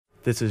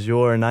This is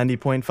your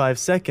 90.5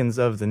 seconds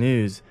of the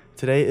news.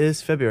 Today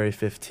is February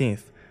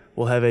 15th.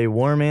 We'll have a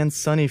warm and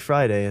sunny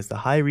Friday as the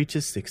high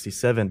reaches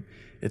 67.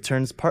 It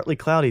turns partly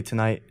cloudy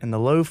tonight and the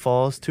low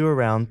falls to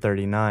around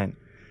 39.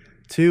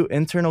 2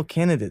 internal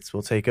candidates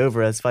will take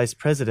over as vice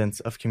presidents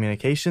of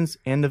communications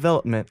and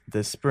development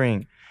this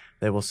spring.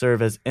 They will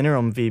serve as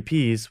interim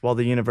VPs while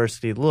the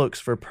university looks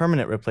for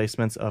permanent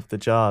replacements of the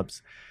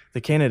jobs. The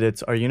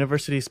candidates are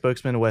University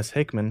spokesman Wes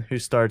Hickman, who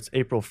starts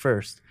April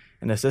 1st,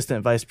 and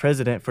Assistant Vice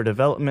President for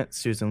Development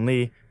Susan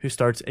Lee, who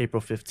starts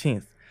April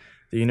 15th.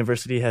 The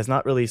university has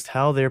not released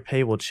how their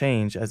pay will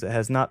change as it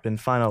has not been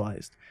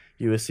finalized.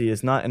 USC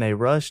is not in a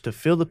rush to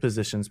fill the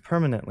positions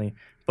permanently,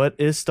 but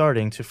is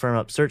starting to firm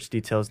up search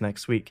details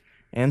next week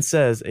and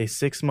says a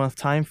 6-month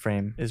time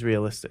frame is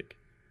realistic.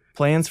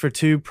 Plans for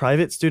 2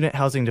 private student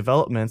housing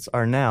developments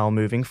are now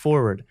moving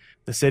forward.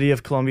 The City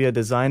of Columbia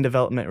Design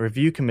Development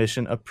Review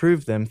Commission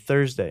approved them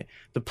Thursday.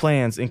 The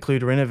plans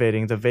include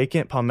renovating the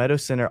vacant Palmetto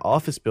Center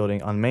office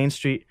building on Main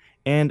Street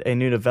and a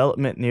new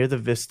development near the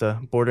Vista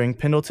bordering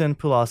Pendleton,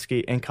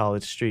 Pulaski, and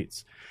College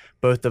Streets.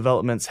 Both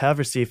developments have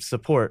received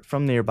support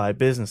from nearby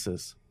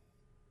businesses.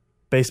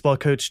 Baseball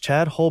coach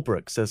Chad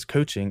Holbrook says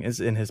coaching is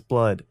in his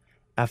blood.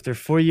 After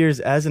 4 years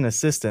as an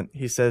assistant,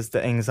 he says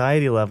the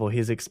anxiety level he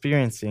is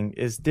experiencing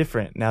is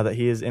different now that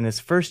he is in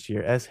his first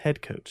year as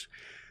head coach.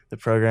 The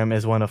program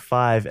is one of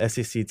 5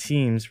 SEC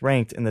teams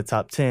ranked in the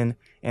top 10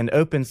 and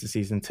opens the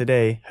season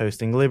today,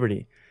 hosting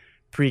Liberty.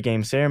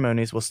 Pre-game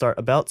ceremonies will start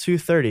about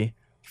 2:30.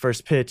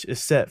 First pitch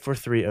is set for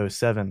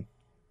 3:07.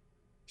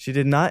 She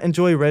did not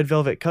enjoy red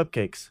velvet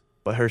cupcakes,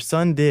 but her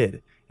son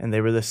did, and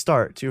they were the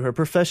start to her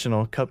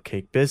professional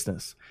cupcake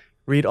business.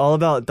 Read all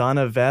about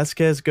Donna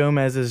Vasquez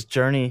Gomez's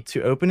journey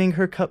to opening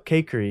her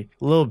cupcakery,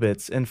 Lil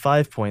Bits, in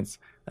 5 points,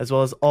 as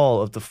well as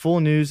all of the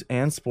full news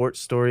and sports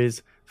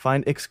stories.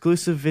 Find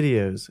exclusive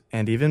videos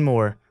and even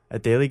more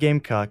at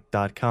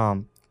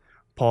dailygamecock.com.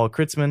 Paul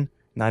Kritzman,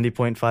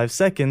 90.5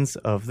 seconds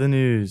of the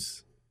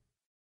news.